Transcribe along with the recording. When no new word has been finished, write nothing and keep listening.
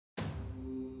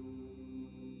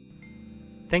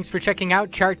Thanks for checking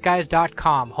out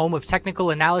ChartGuys.com, home of technical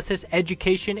analysis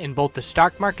education in both the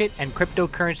stock market and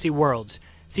cryptocurrency worlds.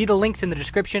 See the links in the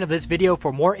description of this video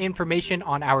for more information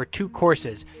on our two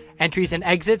courses, Entries and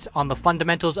Exits on the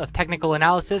Fundamentals of Technical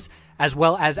Analysis, as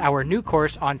well as our new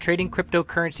course on Trading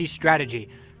Cryptocurrency Strategy.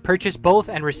 Purchase both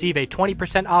and receive a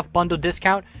 20% off bundle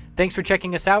discount. Thanks for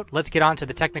checking us out. Let's get on to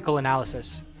the technical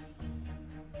analysis.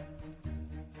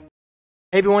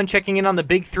 Hey everyone, checking in on the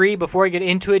big three. Before I get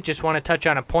into it, just want to touch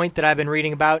on a point that I've been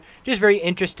reading about. Just very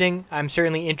interesting. I'm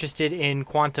certainly interested in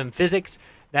quantum physics.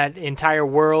 That entire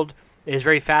world is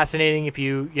very fascinating. If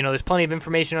there's plenty of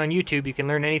information on YouTube. You can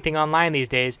learn anything online these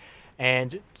days.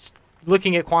 And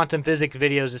looking at quantum physics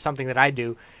videos is something that I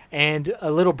do. And a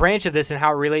little branch of this and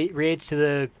how it relates to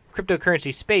the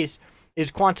cryptocurrency space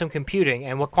is quantum computing.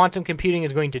 And what quantum computing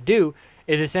is going to do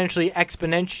is essentially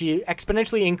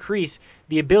exponentially increase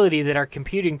the ability that our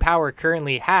computing power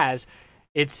currently has.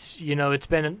 It's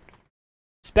been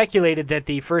speculated that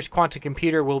the first quantum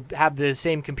computer will have the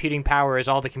same computing power as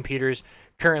all the computers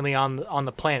currently on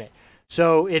the planet.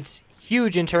 So it's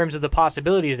huge in terms of the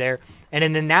possibilities there. And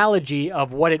an analogy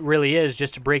of what it really is,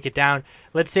 just to break it down,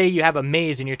 let's say you have a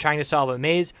maze and you're trying to solve a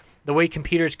maze. The way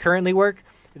computers currently work,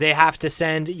 they have to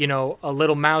send, a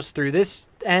little mouse through this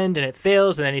end and it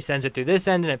fails, and then he sends it through this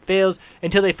end and it fails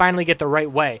until they finally get the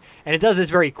right way. And it does this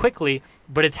very quickly,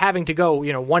 but it's having to go,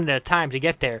 one at a time to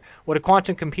get there. What a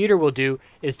quantum computer will do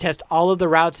is test all of the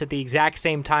routes at the exact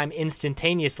same time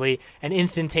instantaneously, and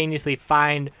instantaneously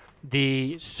find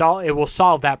it will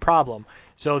solve that problem.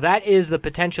 So that is the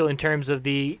potential in terms of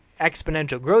the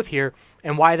exponential growth here,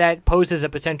 and why that poses a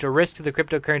potential risk to the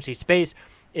cryptocurrency space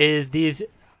is these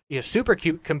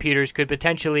supercomputers could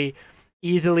potentially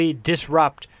easily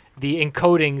disrupt the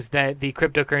encodings that the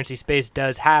cryptocurrency space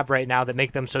does have right now that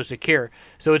make them so secure.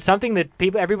 So it's something that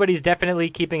everybody's definitely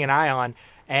keeping an eye on.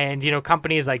 And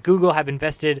companies like Google have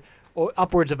invested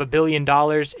upwards of $1 billion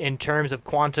in terms of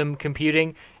quantum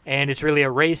computing, and it's really a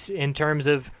race in terms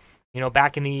of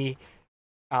back in the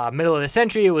middle of the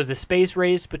century, it was the space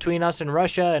race between us and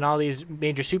Russia and all these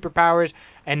major superpowers,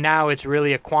 and now it's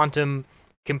really a quantum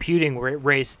computing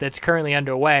race that's currently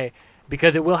underway,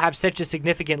 because it will have such a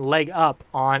significant leg up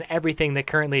on everything that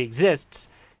currently exists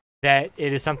that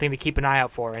it is something to keep an eye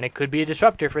out for, and it could be a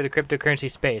disruptor for the cryptocurrency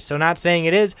space. So not saying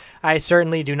it is. I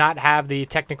certainly do not have the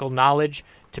technical knowledge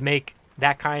to make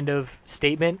that kind of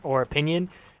statement or opinion.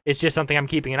 It's just something I'm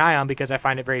keeping an eye on because I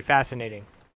find it very fascinating.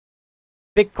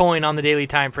 Bitcoin on the daily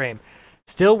time frame.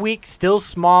 Still weak, still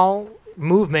small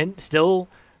movement, still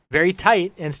very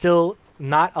tight, and still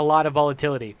not a lot of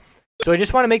volatility. So I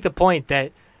just want to make the point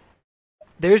that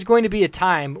there's going to be a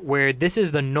time where this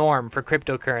is the norm for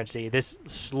cryptocurrency. This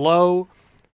slow,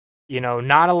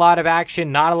 not a lot of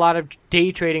action, not a lot of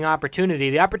day trading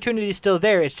opportunity. The opportunity is still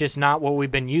there. It's just not what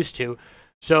we've been used to.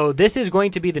 So this is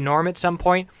going to be the norm at some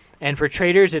point. And for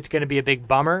traders, it's going to be a big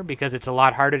bummer because it's a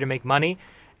lot harder to make money.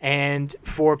 And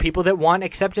for people that want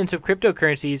acceptance of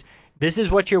cryptocurrencies, this is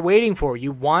what you're waiting for.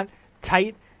 You want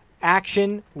tight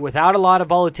action without a lot of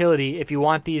volatility if you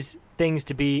want these things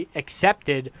to be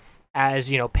accepted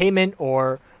as payment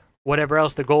or whatever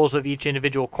else the goals of each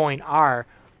individual coin are.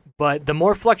 But the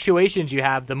more fluctuations you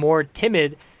have, the more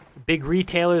timid big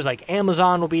retailers like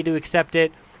Amazon will be to accept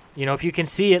it. If you can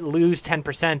see it lose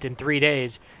 10% in 3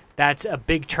 days, that's a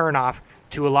big turnoff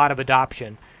to a lot of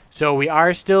adoption. So we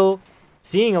are still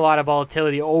seeing a lot of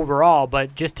volatility overall,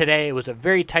 but just today it was a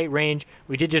very tight range.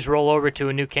 We did just roll over to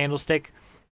a new candlestick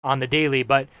on the daily,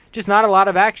 but just not a lot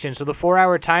of action. So the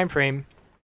 4-hour time frame,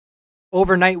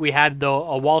 overnight we had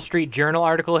a Wall Street Journal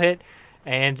article hit,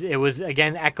 and it was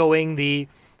again echoing the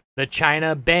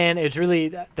China ban. It's really,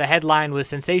 the headline was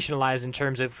sensationalized in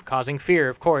terms of causing fear,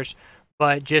 of course,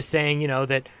 but just saying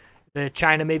that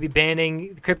China may be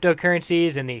banning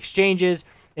cryptocurrencies and the exchanges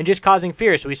and just causing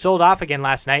fear. So we sold off again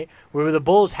last night, where the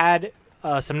bulls had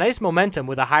some nice momentum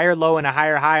with a higher low and a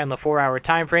higher high on the 4-hour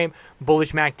time frame,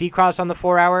 bullish MACD cross on the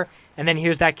 4-hour, and then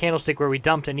here's that candlestick where we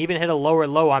dumped and even hit a lower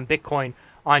low on Bitcoin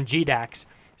on GDAX.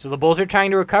 So the bulls are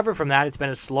trying to recover from that. It's been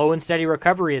a slow and steady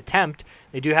recovery attempt.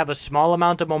 They do have a small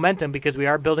amount of momentum because we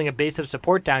are building a base of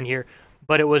support down here,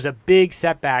 but it was a big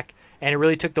setback, and it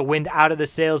really took the wind out of the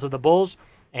sails of the bulls.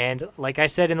 And like I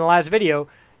said in the last video,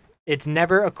 it's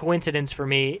never a coincidence for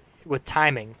me with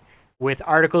timing. With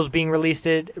articles being released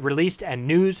and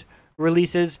news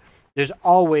releases, there's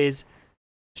always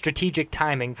strategic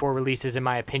timing for releases, in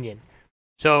my opinion.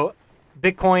 So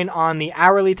Bitcoin on the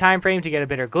hourly time frame, to get a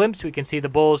better glimpse, we can see the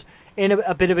bulls in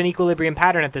a bit of an equilibrium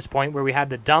pattern at this point, where we had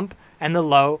the dump and the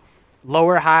low,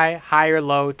 lower high, higher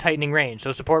low, tightening range.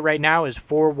 So support right now is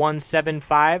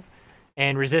 4175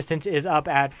 and resistance is up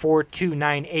at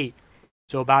 4298.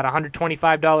 So about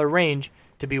 $125 range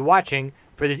to be watching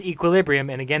for this equilibrium.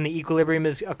 And again, the equilibrium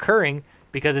is occurring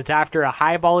because it's after a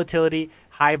high volatility,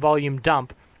 high volume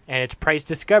dump, and it's price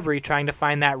discovery trying to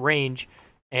find that range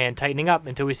and tightening up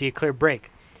until we see a clear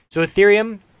break. So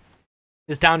Ethereum,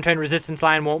 this downtrend resistance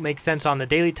line won't make sense on the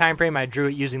daily time frame. I drew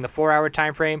it using the 4-hour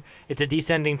time frame. It's a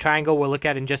descending triangle we'll look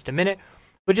at in just a minute.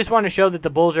 But just want to show that the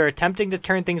bulls are attempting to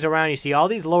turn things around. You see all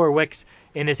these lower wicks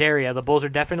in this area. The bulls are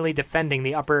definitely defending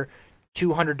the upper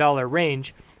 $200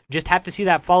 range. Just have to see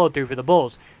that follow through for the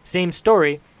bulls. Same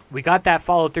story. We got that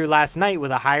follow through last night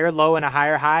with a higher low and a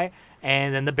higher high,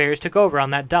 and then the bears took over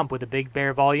on that dump with a big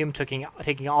bear volume,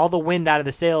 taking all the wind out of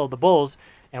the sail of the bulls,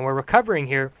 and we're recovering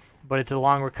here, but it's a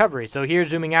long recovery. So here,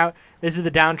 zooming out, this is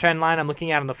the downtrend line I'm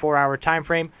looking at on the 4-hour time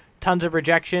frame. Tons of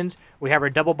rejections. We have our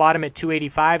double bottom at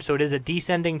 285, so it is a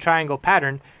descending triangle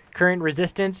pattern. Current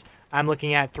resistance, I'm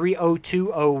looking at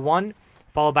 302.01,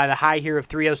 followed by the high here of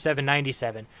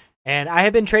 307.97. And I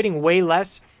have been trading way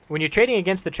less. When you're trading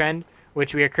against the trend,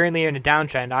 which we are currently in a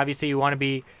downtrend, obviously you want to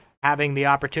be having the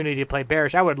opportunity to play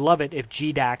bearish. I would love it if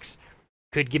GDAX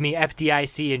could give me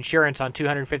FDIC insurance on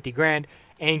 250 grand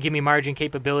and give me margin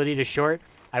capability to short.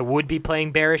 I would be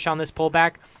playing bearish on this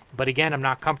pullback, but again, I'm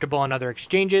not comfortable on other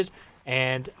exchanges,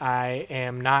 and I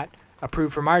am not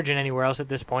approved for margin anywhere else at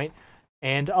this point.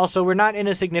 And also, we're not in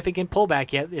a significant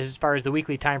pullback yet as far as the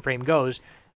weekly time frame goes.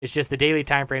 It's just the daily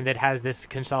time frame that has this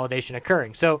consolidation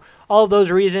occurring. So all of those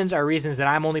reasons are reasons that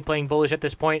I'm only playing bullish at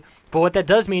this point. But what that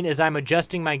does mean is I'm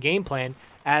adjusting my game plan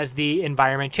as the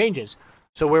environment changes.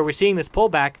 So where we're seeing this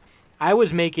pullback, I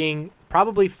was making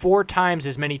probably 4 times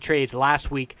as many trades last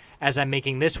week as I'm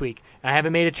making this week. And I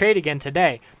haven't made a trade again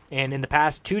today. And in the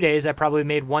past 2 days, I probably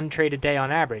made 1 trade a day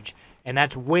on average. And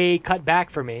that's way cut back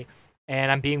for me.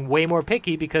 And I'm being way more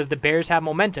picky because the bears have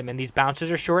momentum. And these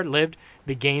bounces are short-lived.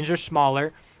 The gains are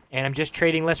smaller. And I'm just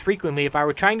trading less frequently. If I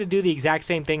were trying to do the exact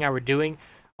same thing I were doing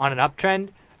on an uptrend,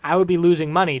 I would be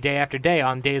losing money day after day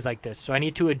on days like this. So I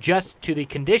need to adjust to the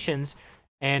conditions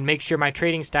and make sure my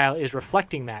trading style is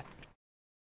reflecting that.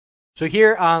 So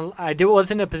here, I was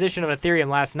in a position of Ethereum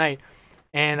last night,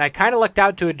 and I kind of lucked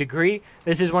out to a degree.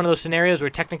 This is one of those scenarios where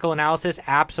technical analysis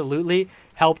absolutely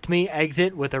helped me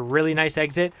exit with a really nice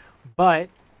exit, but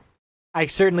I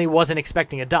certainly wasn't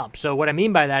expecting a dump. So what I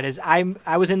mean by that is I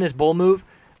was in this bull move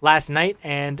last night,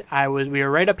 and we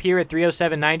were right up here at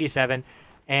 307.97,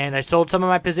 and I sold some of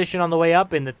my position on the way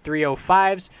up in the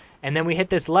 305s, and then we hit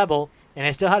this level, and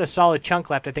I still had a solid chunk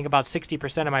left, I think about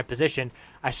 60% of my position.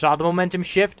 I saw the momentum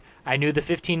shift. I knew the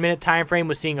 15-minute time frame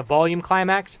was seeing a volume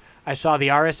climax. I saw the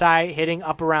RSI hitting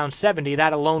up around 70.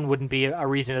 That alone wouldn't be a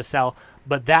reason to sell,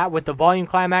 but that with the volume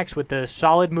climax, with the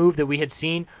solid move that we had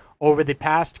seen over the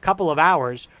past couple of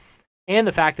hours, and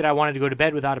the fact that I wanted to go to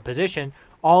bed without a position,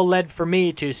 all led for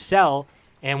me to sell.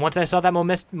 And once I saw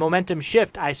that momentum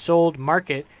shift, I sold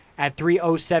market at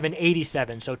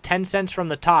 307.87. So 10 cents from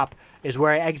the top is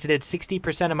where I exited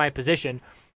 60% of my position.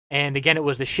 And again, it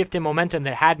was the shift in momentum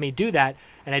that had me do that.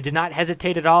 And I did not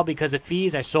hesitate at all because of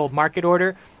fees. I sold market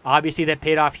order. Obviously, that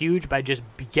paid off huge by just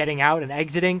getting out and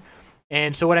exiting.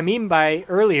 And so what I mean by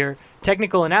earlier,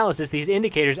 technical analysis, these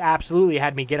indicators absolutely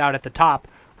had me get out at the top.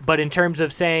 But in terms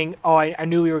of saying, oh, I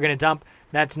knew we were going to dump,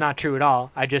 that's not true at all.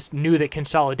 I just knew that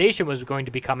consolidation was going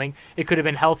to be coming. It could have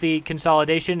been healthy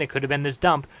consolidation. It could have been this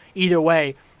dump. Either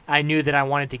way, I knew that I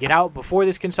wanted to get out before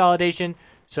this consolidation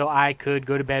so I could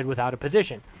go to bed without a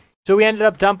position. So we ended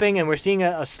up dumping, and we're seeing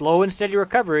a slow and steady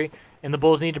recovery, and the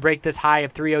bulls need to break this high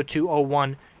of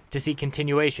 302.01 to see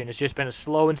continuation. It's just been a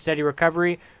slow and steady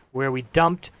recovery where we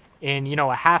dumped in,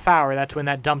 a half hour. That's when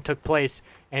that dump took place,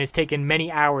 and it's taken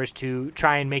many hours to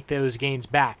try and make those gains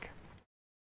back.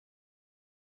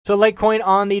 So Litecoin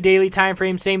on the daily time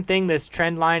frame, same thing. This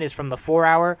trend line is from the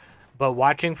 4-hour, but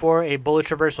watching for a bullish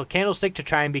reversal candlestick to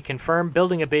try and be confirmed,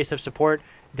 building a base of support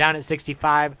down at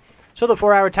 65. So the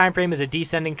 4-hour time frame is a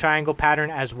descending triangle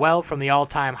pattern as well from the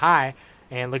all-time high.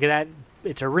 And look at that.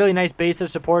 It's a really nice base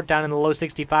of support down in the low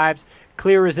 65s.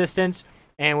 Clear resistance,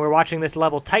 and we're watching this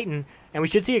level tighten. And we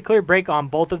should see a clear break on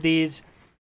both of these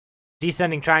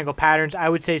descending triangle patterns. I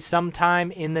would say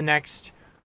sometime in the next,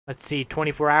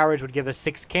 24 hours would give us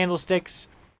 6 candlesticks.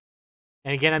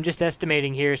 And again, I'm just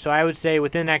estimating here, so I would say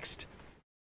within the next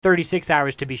 36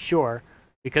 hours to be sure,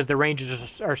 because the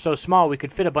ranges are so small, we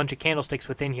could fit a bunch of candlesticks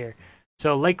within here.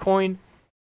 So Litecoin,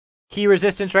 key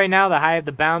resistance right now, the high of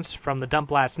the bounce from the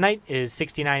dump last night is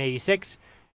 69.86,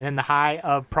 and then the high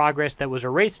of progress that was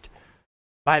erased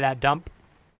by that dump,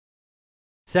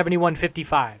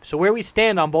 71.55. So where we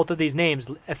stand on both of these names,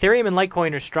 Ethereum and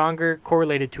Litecoin are stronger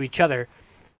correlated to each other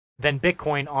than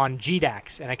Bitcoin on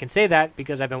GDAX. And I can say that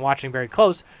because I've been watching very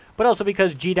close, but also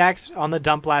because GDAX on the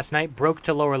dump last night broke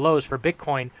to lower lows for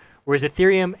Bitcoin, whereas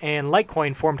Ethereum and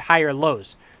Litecoin formed higher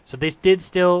lows. So this did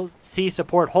still see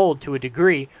support hold to a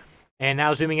degree. And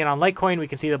now zooming in on Litecoin, we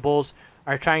can see the bulls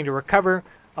are trying to recover.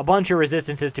 A bunch of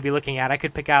resistances to be looking at. I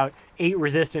could pick out 8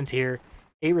 resistance here,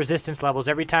 8 resistance levels.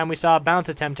 Every time we saw a bounce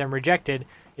attempt and rejected,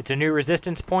 it's a new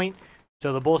resistance point.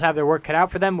 So the bulls have their work cut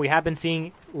out for them. We have been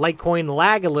seeing Litecoin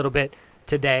lag a little bit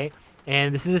today.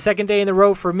 And this is the second day in a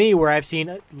row for me where I've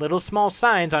seen little small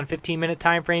signs on 15-minute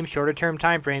time frames, shorter term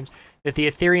time frames, that the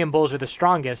Ethereum bulls are the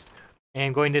strongest.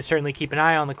 And going to certainly keep an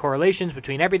eye on the correlations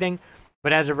between everything.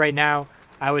 But as of right now,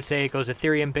 I would say it goes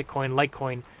Ethereum, Bitcoin,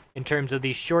 Litecoin in terms of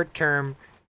the short-term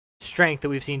strength that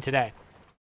we've seen today.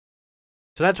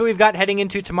 So that's what we've got heading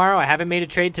into tomorrow. I haven't made a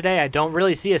trade today. I don't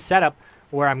really see a setup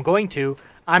where I'm going to.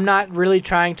 I'm not really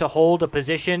trying to hold a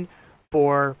position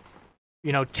for,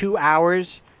 2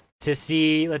 hours to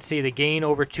see. Let's see, the gain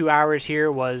over 2 hours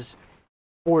here was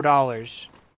 $4.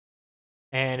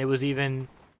 And it was even,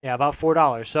 about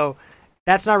 $4. So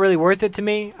that's not really worth it to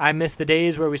me. I miss the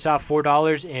days where we saw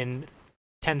 $4 in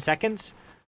 10 seconds.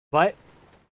 But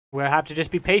we'll have to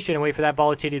just be patient and wait for that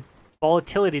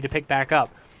volatility to pick back up.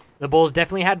 The bulls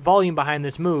definitely had volume behind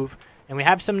this move, and we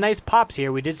have some nice pops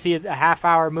here. We did see a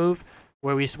half-hour move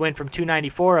where we went from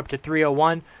 294 up to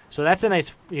 301. So that's a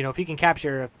nice, if you can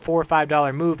capture a $4 or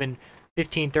 $5 move in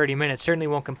 15, 30 minutes, certainly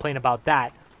won't complain about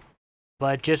that.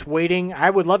 But just waiting, I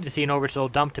would love to see an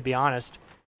oversold dump, to be honest,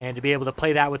 and to be able to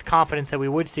play that with confidence that we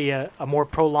would see a more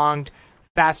prolonged,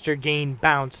 faster gain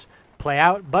bounce play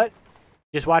out. But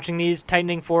just watching these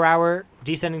tightening 4-hour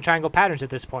descending triangle patterns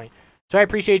at this point. So I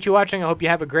appreciate you watching. I hope you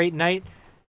have a great night,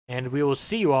 and we will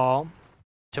see you all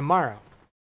tomorrow.